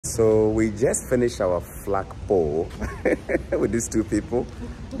So we just finished our flagpole with these two people,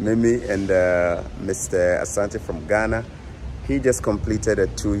 Mimi and Mr. Asante from Ghana. He just completed a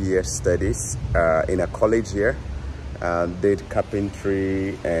 2-year studies in a college here. Did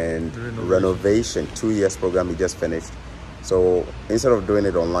carpentry and renovation 2 years program. He just finished. So instead of doing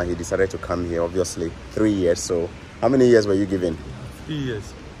it online, he decided to come here. Obviously 3 years. So how many years were you given? 3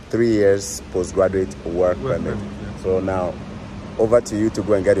 years. 3 years postgraduate work permit. Yeah. So now over to you to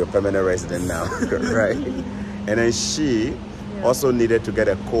go and get your permanent resident now. Right? And then she also needed to get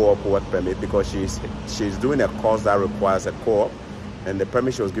a co-op work permit because she's doing a course that requires a co-op, and the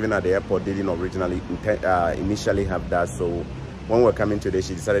permit she was given at the airport didn't originally initially have that. So when we're coming today,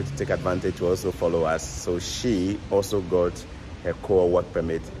 she decided to take advantage to also follow us. So she also got her co-op work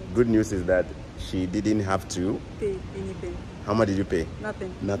permit. Good news is that she didn't have to pay anything. How much did you pay?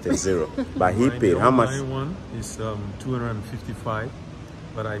 Nothing. Nothing, zero. But he paid how much? My one is 255,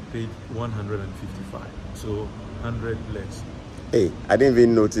 but I paid 155, so 100 less. Hey, I didn't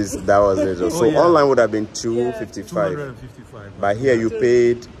even notice that was it. So yeah. Online would have been 255. 255. But here you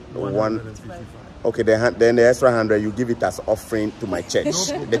paid 155. Okay, then the extra 100 you give it as offering to my church,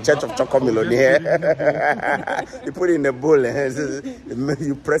 the Church of Chorkor Millionaire. You put it in the bowl and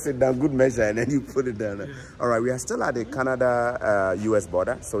you press it down, good measure, and then you put it down. Yeah. All right, we are still at the Canada-US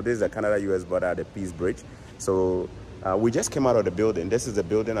border. So this is the Canada-US border at the Peace Bridge. So we just came out of the building. This is the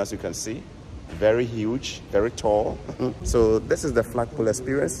building, as you can see. Very huge, very tall. So this is the flagpole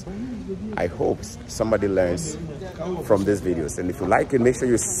experience. I hope somebody learns from these videos. And if you like it, make sure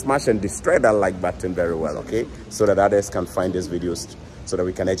you smash and destroy that like button very well, okay? So that others can find these videos so that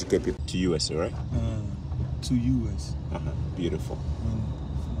we can educate people. To USA, right? To US. Beautiful.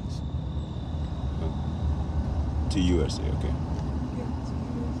 To USA, okay.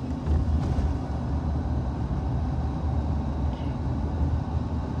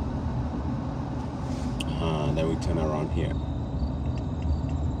 Then we turn around here.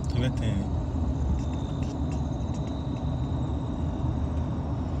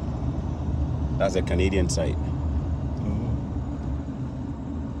 That's the Canadian side.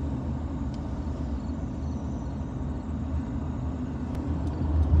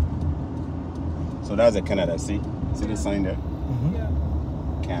 So that's the Canada, see the sign there?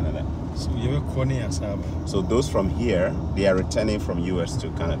 Canada. So you're corner. So those from here, they are returning from US to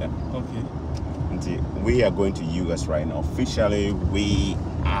Canada. Okay. We are going to US right now. Officially, we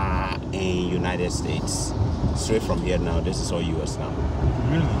are in United States. Straight from here now, this is all US now.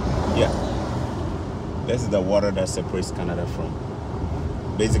 Really? Yeah. This is the water that separates Canada from.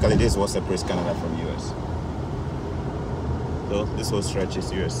 Basically, this is what separates Canada from US. So this whole stretch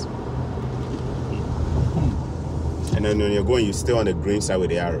is US. And then when you're going, you stay on the green side with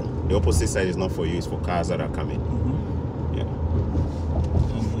the arrow. The opposite side is not for you, it's for cars that are coming.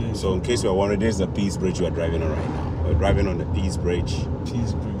 So in case you're wondering, this is the Peace Bridge we are driving on right now. We're driving on the Peace Bridge.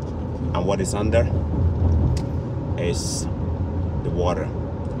 Peace Bridge. Okay. And what is under is the water.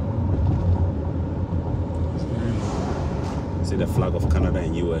 See the flag of Canada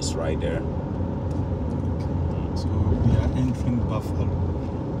and US right there. So we are entering Buffalo.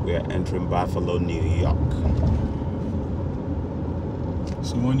 We are entering Buffalo, New York.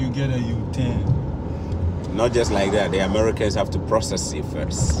 So when you get a U-turn, not just like that, the Americans have to process it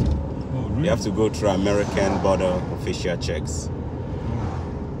first. Oh, really? You have to go through American border official checks.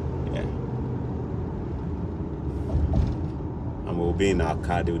 Yeah. And we'll be in our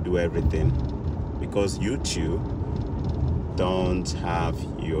car, they'll do everything. Because you two don't have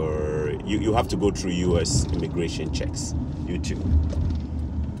your... You have to go through US immigration checks. You two.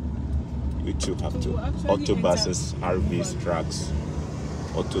 You two have to. Auto buses, RVs, trucks.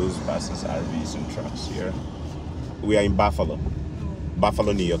 Autos, buses, RVs, and trucks here. We are in Buffalo.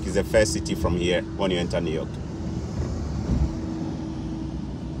 Buffalo, New York is the first city from here when you enter New York.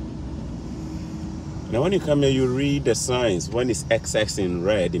 Now when you come here, you read the signs. When it's XX in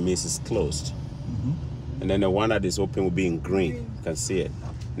red, it means it's closed. And then the one that is open will be in green. You can see it.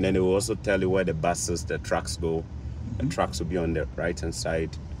 And then it will also tell you where the buses, the trucks go. The trucks will be on the right-hand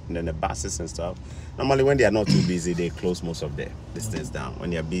side. And then the buses and stuff. Normally, when they are not too busy, they close most of the distance down. When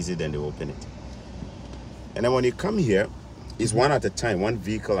they are busy, then they open it. And then when you come here, it's one at a time, one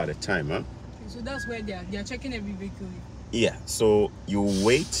vehicle at a time, huh? So that's where they are checking every vehicle. Yeah. So you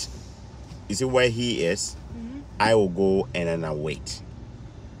wait. You see where he is? I will go and then I'll wait.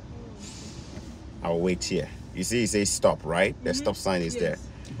 I'll wait here. You see, it says stop, right? The stop sign is there.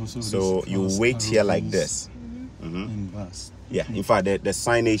 So you wait here like this. Yeah, in fact, the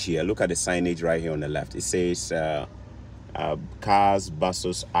signage here, look at the signage right here on the left. It says cars,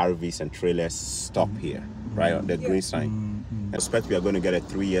 buses, RVs, and trailers stop here, right? The green sign. I expect we are going to get a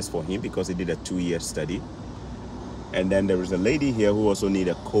 3 years for him because he did a 2-year study. And then there is a lady here who also need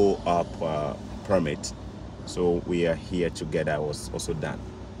a co-op permit. So we are here together. Was also done.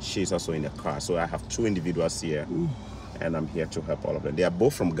 She's also in the car. So I have 2 individuals here, and I'm here to help all of them. They are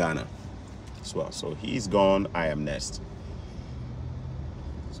both from Ghana as well. So he's gone, I am next.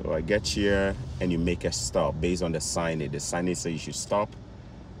 So I get here and you make a stop based on the signage. The signage says you should stop,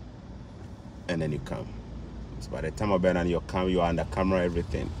 and then you come. So by the time I've been on your camera, you are on the camera,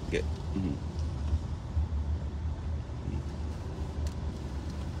 everything. Good.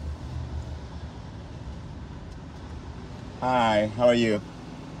 Hi, how are you?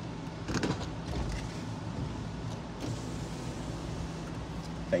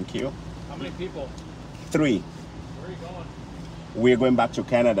 Thank you. How many people? 3. Where are you going? We're going back to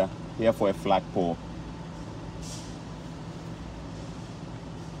Canada, here for a flagpole.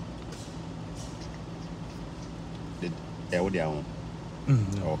 Yeah, what they are on? No.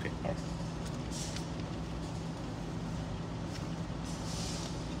 Oh, okay, all right.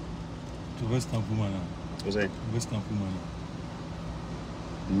 To Western Pumana. What's that? Western Pumana.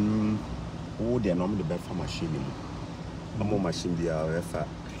 Oh, they are normally the best machine. I'm more machine be our refer.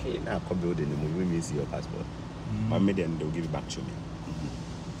 Hey, now come build the name. We may see your passport. My median, they'll give it back to me.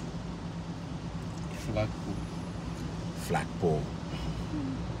 Flagpole. Flagpole.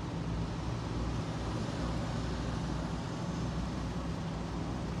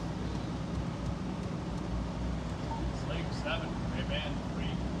 Slave 7, Ray-Ban, 3,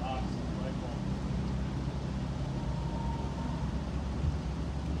 Ox, flagpole.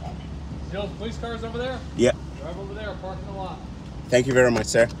 Still, police cars over there? Yeah. Drive over there, park in the lot. Thank you very much,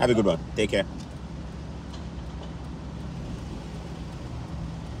 sir. Have a good one. Take care.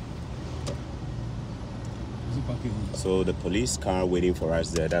 So the police car waiting for us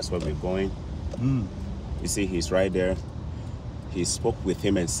there. That's where we're going. You see, he's right there. He spoke with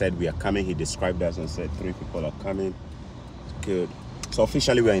him and said we are coming. He described us and said 3 people are coming. Good. So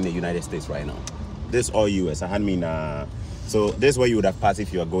officially we're in the United States right now. This is all US. I had mean so this is where you would have passed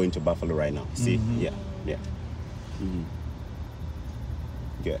if you are going to Buffalo right now. See? Yeah.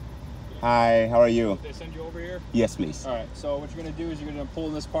 Good. Hi, how are you? They send you over here? Yes, please. All right, so what you're going to do is you're going to pull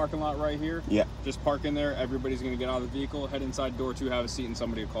in this parking lot right here. Yeah. Just park in there. Everybody's going to get out of the vehicle. Head inside door 2, have a seat, and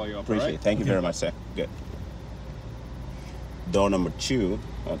somebody will call you up. Appreciate it. Thank you very much, sir. Good. Door number 2.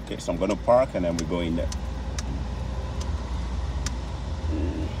 Okay, so I'm going to park and then we go in there.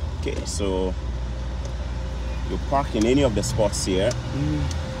 Okay, so you park in any of the spots here.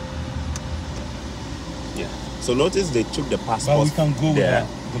 Yeah. So notice they took the passport. But we can go there.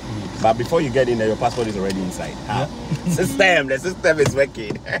 With But before you get in there, your passport is already inside. How? The system is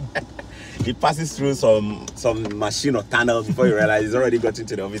working. It passes through some machine or tunnel before you realize it's already got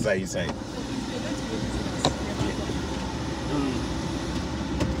into the officer inside.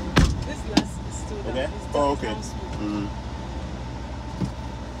 This glass is still down. Okay. It's still Oh, okay. down smooth.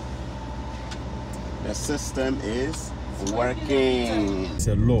 The system is working. It's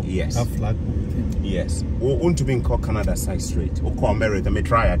a law. Yes. A flagpole. Yes. We want to be in Canada side straight. I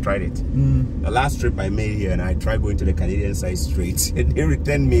tried it. The last trip I made here and I tried going to the Canadian side straight. And they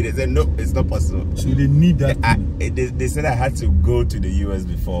returned me. They said, no, it's not possible. So they need that. They said I had to go to the US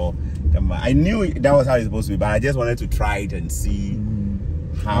before. I knew that was how it's supposed to be, but I just wanted to try it and see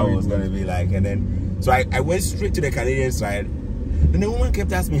how it was going to be like. And then, so I went straight to the Canadian side. And the woman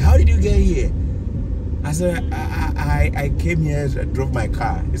kept asking me, how did you get here? I said, I came here, I drove my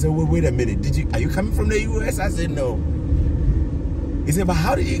car. He said, wait a minute, are you coming from the US? I said, no. He said, but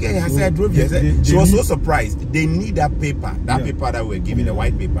how did you get here? I said, I drove here. She was so surprised. They need that paper, paper that we're giving, the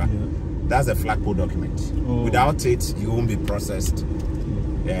white paper. That's a flagpole document. Without it, you won't be processed.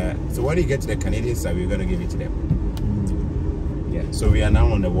 Yeah. So when you get to the Canadian side, we're going to give it to them. Yeah. So we are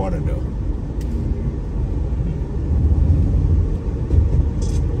now on the water though.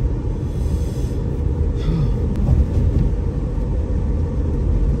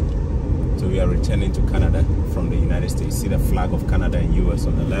 We are returning to Canada from the United States. See the flag of Canada and US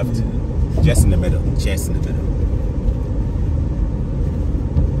on the left? Just in the middle. Just in the middle.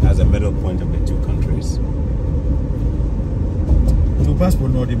 That's the middle point of the 2 countries. So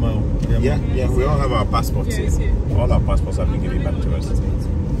passport not Yeah, we all have our passports here. All our passports have been given back to us.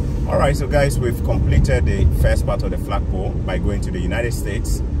 Alright, so guys, we've completed the first part of the flagpole by going to the United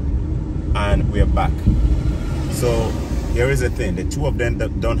States and we're back. So here is the thing, the 2 of them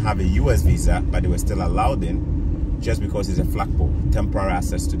that don't have a US visa, but they were still allowed in just because it's a flagpole, temporary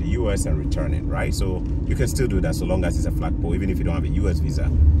access to the US and returning, right? So you can still do that so long as it's a flagpole. Even if you don't have a US visa,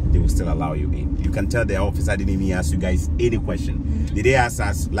 they will still allow you in. You can tell the officer didn't even ask you guys any question. Did they ask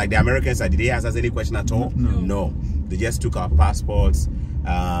us, like the Americans said, did they ask us any question at all? No. They just took our passports,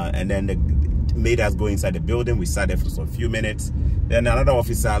 and then they made us go inside the building. We sat there for a few minutes. Then another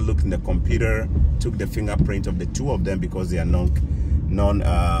officer looked in the computer, took the fingerprint of the two of them because they are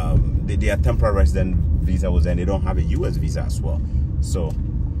they are temporary resident visas, and they don't have a US visa as well. So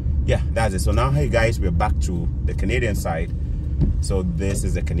yeah, that's it. So now, hey guys, we're back to the Canadian side. So this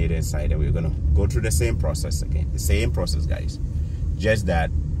is the Canadian side, and we're gonna go through the same process again. The same process, guys. Just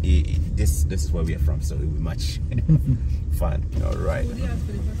that this is where we are from, so it will be much fun. All right. Would you ask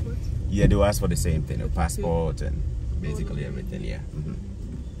for the passport? Yeah, they will ask for the same thing, a passport and basically everything. Yeah.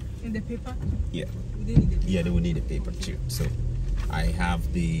 In the paper? Yeah. Would they need the paper? Yeah, they will need a paper too. So I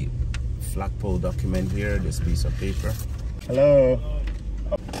have the flagpole document here, this piece of paper. Hello.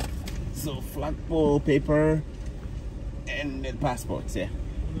 So flagpole paper and the passports, yeah.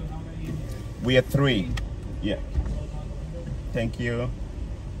 We are 3. Yeah. Thank you.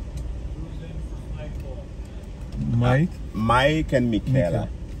 Mike? Mike and Michaela.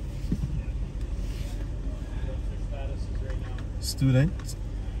 Student?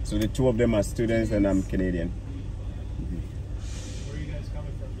 So the two of them are students and I'm Canadian. Where are you guys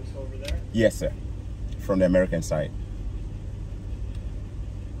coming from? Just over there? Yes, sir. From the American side.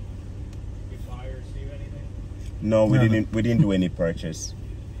 Did you buy or receive anything? No, we didn't do any purchase.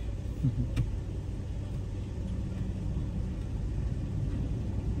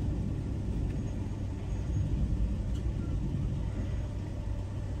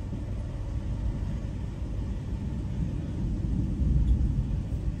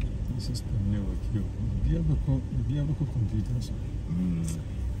 Computers.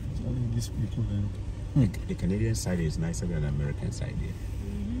 These people The Canadian side is nicer than the American side here.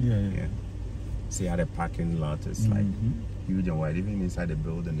 Yeah. See how the parking lot is like huge and wide. Even inside the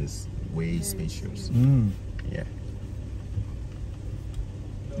building is way spacious. Yeah.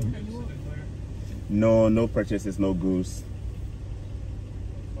 No purchases, no goods.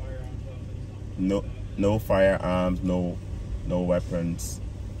 No firearms, no weapons,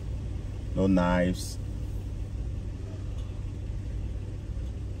 no knives.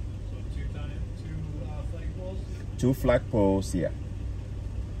 So 2 flagpoles, yeah.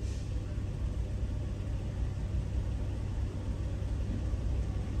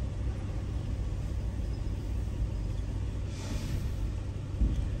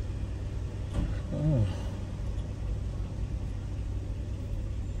 Oh.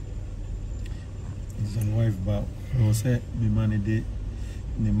 It's a wife, but I said the money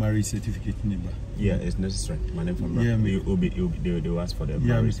the marriage certificate neighbor. Yeah, it's necessary. My name from they will ask for the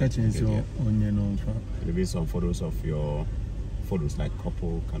marriage certificate. Yeah, there'll be some photos of your photos, like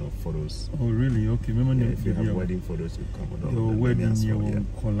couple kind of photos. Oh really? Okay. Remember if you have wedding photos, you come with all your wedding, your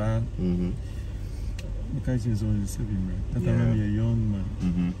collar. Because it's only 7, right? That time I'm a young man.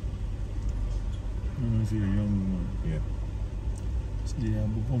 I'm a young woman. Yeah. So yeah,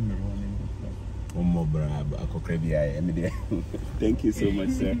 Thank you so much,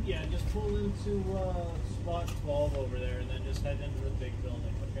 sir. Yeah, just pull into spot 12 over there and then just head into the big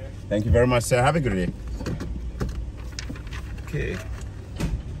building, okay? Thank you very much, sir. Have a good day. Okay.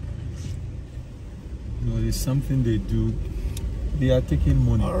 No, it's something they do. They are taking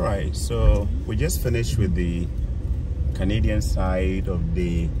money. All right, so we just finished with the Canadian side of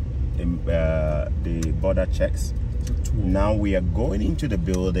the border checks. Now we are going into the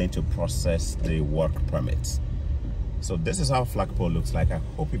building to process the work permits. So this is how flagpole looks like. I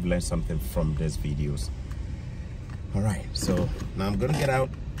hope you've learned something from these videos. All right, so now I'm gonna get out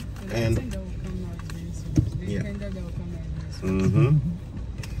and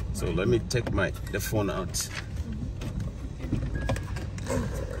so let me take the phone out.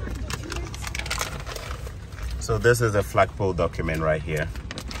 So this is a flagpole document right here.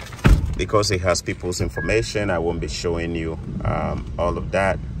 Because it has people's information, I won't be showing you all of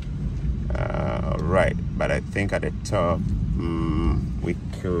that. Right, but I think at the top we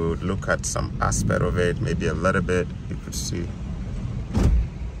could look at some aspect of it, maybe a little bit. You could see.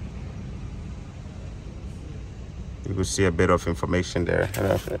 You could see a bit of information there.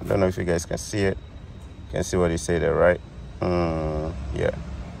 I don't know if you guys can see it. You can see what he said there, right? Yeah.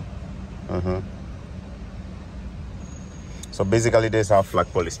 So basically this is how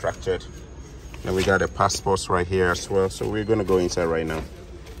flagpole is structured. And we got the passports right here as well. So we're gonna go inside right now.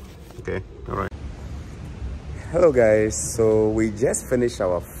 Okay, all right. Hello guys, so we just finished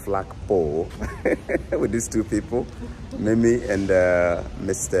our flagpole with these two people, Mimi and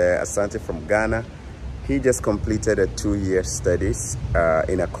Mr. Asante from Ghana. He just completed a 2-year studies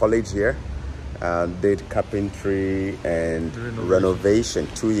in a college here. Did carpentry and renovation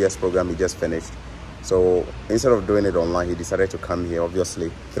 2 years program he just finished. So instead of doing it online, he decided to come here.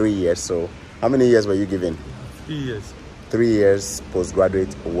 Obviously 3 years. So how many years were you given? 3 years. 3 years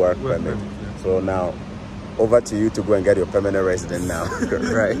postgraduate work permit. Yeah. So now, over to you to go and get your permanent resident now,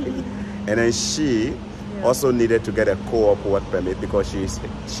 right? And then she also needed to get a co-op work permit because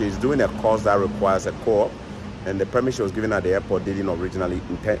she's doing a course that requires a co-op, and the permit she was given at the airport didn't originally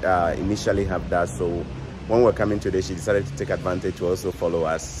initially have that. So when we're coming today, she decided to take advantage to also follow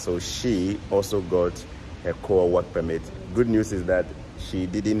us. So she also got her co-op work permit. Good news is that she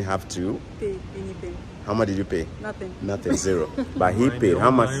didn't have to Pay anything. How much did you pay? Nothing. Nothing, zero. But he paid how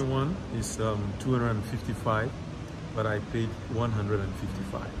much? My one is 255, but I paid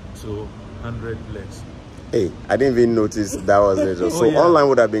 155, so 100 less. Hey, I didn't even notice that was it. So yeah. Online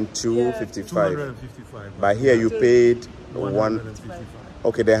would have been 255. 255. But here you paid 155.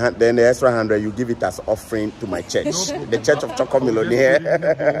 Okay, then the extra 100 you give it as offering to my church, the Church of Chorkor Millionaire.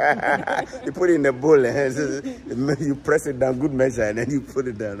 You put it in a bowl, you press it down, good measure, and then you put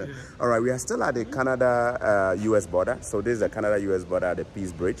it down. Yeah. All right, we are still at the Canada-US border. So this is the Canada-US border at the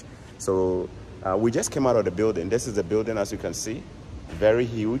Peace Bridge. So we just came out of the building. This is the building, as you can see, very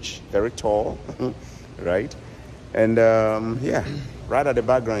huge, very tall, right? And yeah, right at the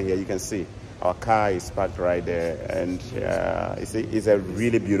background here, you can see our car is parked right there, and you see, it's a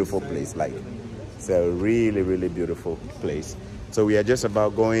really beautiful place. Like, it's a really, really beautiful place. So we are just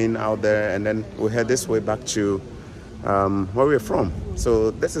about going out there, and then we head this way back to where we're from. So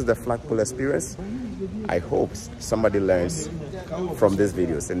this is the flagpole experience. I hope somebody learns from these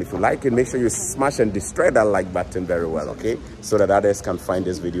videos, and if you like it, make sure you smash and destroy that like button very well, okay, so that others can find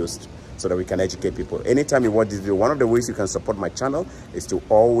these videos, so that we can educate people. Anytime you watch this video, one of the ways you can support my channel is to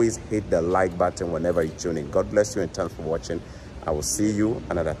always hit the like button whenever you tune in. God bless you and thanks for watching. I will see you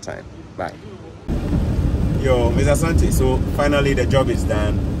another time. Bye. Yo, Mr. Asante, so finally the job is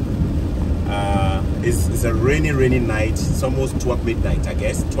done. It's a rainy night. It's almost 12 midnight, I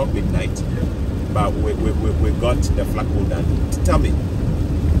guess, 12 midnight. But we got the flagpole done. Tell me,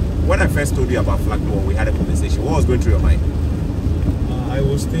 when I first told you about flagpole, we had a conversation, what was going through your mind? I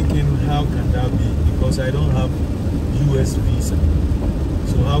was thinking, how can that be? Because I don't have US visa.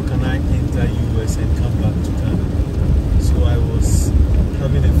 So how can I enter US and come back to Canada? So I was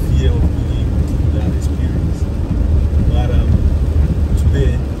having a fear of going through that experience. But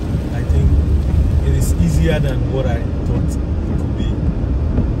today, I think it is easier than what I thought it could be.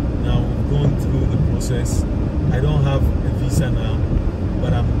 Now we've gone through the process. I don't have a visa now,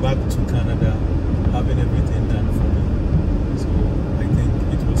 but I'm back to Canada, having everything done for me. So I think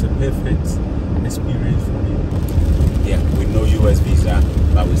it was a perfect experience for me. Yeah, with no US visa,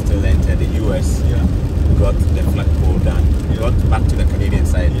 but we still entered the US. Yeah. Got the flagpole done. Yeah. Got back to the Canadian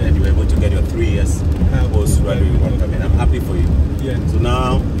side, Yeah. and you were able to get your 3 years post-graduate work permit. I'm happy for you. Yeah. So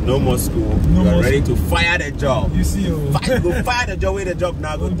now, no more school. No you are more ready to fire the job. You see, Go fire the job with the job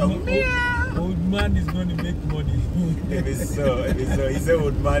now. Go talk. Old man is going to make money. If it's so, he said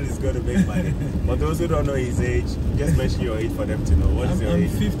old man is going to make money. For those who don't know his age, just mention your age for them to know. What is your I'm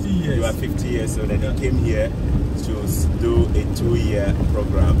age? 50 years. You are 50 years, so that he came here to do a 2-year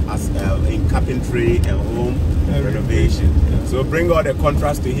program as in carpentry and home renovation. Yeah. So bring all the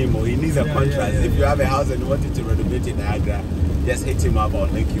contrast to him, or he needs a contrast. If you have a house and you want it to renovate in Niagara, just hit him up or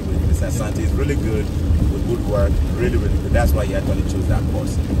link you with Mr. Asante. He's really good with good work, really good. That's why he actually chose that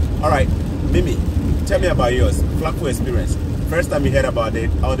course. All right, Mimi, tell me about yours, flagpole experience. First time you heard about it,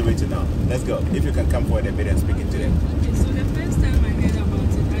 all the way to now. Let's go. If you can come forward a bit and speak into them. Okay, so the first time I heard about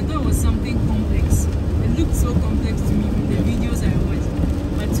it, I thought it was something complex. It looked so complex to me with the videos I watched.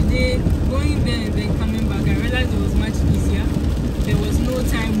 But today, going there and then coming back, I realized it was much easier. There was no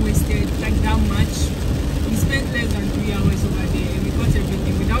time wasted like that much. We spent less than 3 hours over there and we got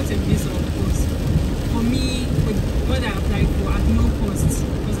everything without a visa, of course. For me, with what I applied for at no cost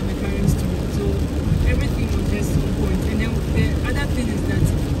because I'm a current student. So everything was just on point. And then the other thing is that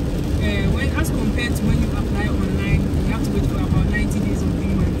when as compared to when you apply online, you have to wait for about 90 days or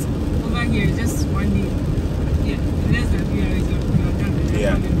 3 months. Over here, just 1 day. Yeah, less than 3 hours you are done.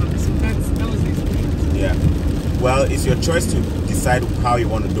 Yeah. So that was the experience. Yeah. Well, it's your choice to decide how you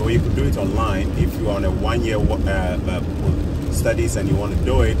want to do it. You could do it online. If you are on a 1-year studies and you want to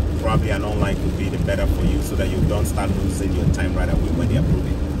do it, probably an online could be the better for you, so that you don't start losing your time right away when they approve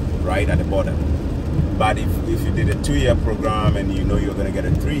it, right at the border. But if you did a 2-year program and you know you're going to get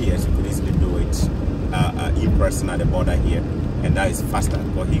a 3 years, you could easily do it in person at the border here, and that is faster.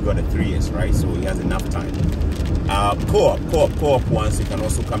 But he got a 3 years, right? So he has enough time. Co-op ones, you can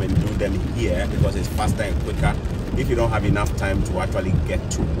also come and do them here because it's faster and quicker. If you don't have enough time to actually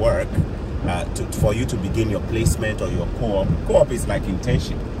get to work, for you to begin your placement or your co-op is like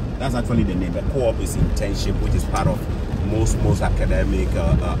internship. That's actually the name. The co-op is internship, which is part of most academic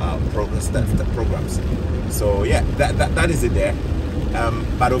programs. So yeah, that is it there.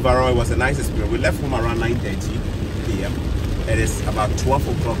 But overall, it was a nice experience. We left home around 9:30 p.m. It is about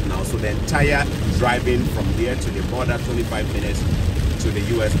 12 o'clock now. So the entire driving from here to the border, 25 minutes to the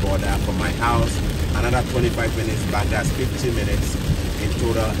U.S. border from my house, another 25 minutes back. That's 50 minutes in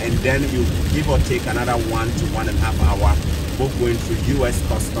total. And then you give or take another 1 to 1.5 hours, both going through U.S.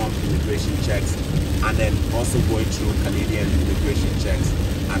 custom immigration checks and then also going through Canadian immigration checks,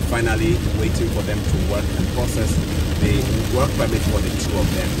 and finally waiting for them to work and process the work permit for the two of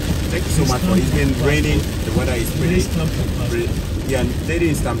them. Thank you so much for it. It's been raining, the weather is pretty. Yeah, they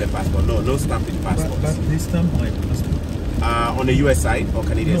didn't stamp the passport. No stamping passports. But they stamped my passport. On the US side or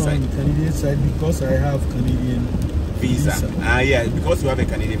Canadian side? On the Canadian side, because I have Canadian visa. Yeah, because you have a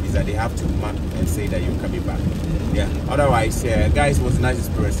Canadian visa, they have to mark and say that you're coming back. Yeah. Otherwise, guys, it was a nice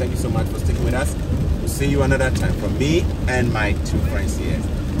experience. Thank you so much for sticking with us. We'll see you another time from me and my two friends here.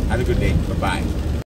 Have a good day. Bye-bye.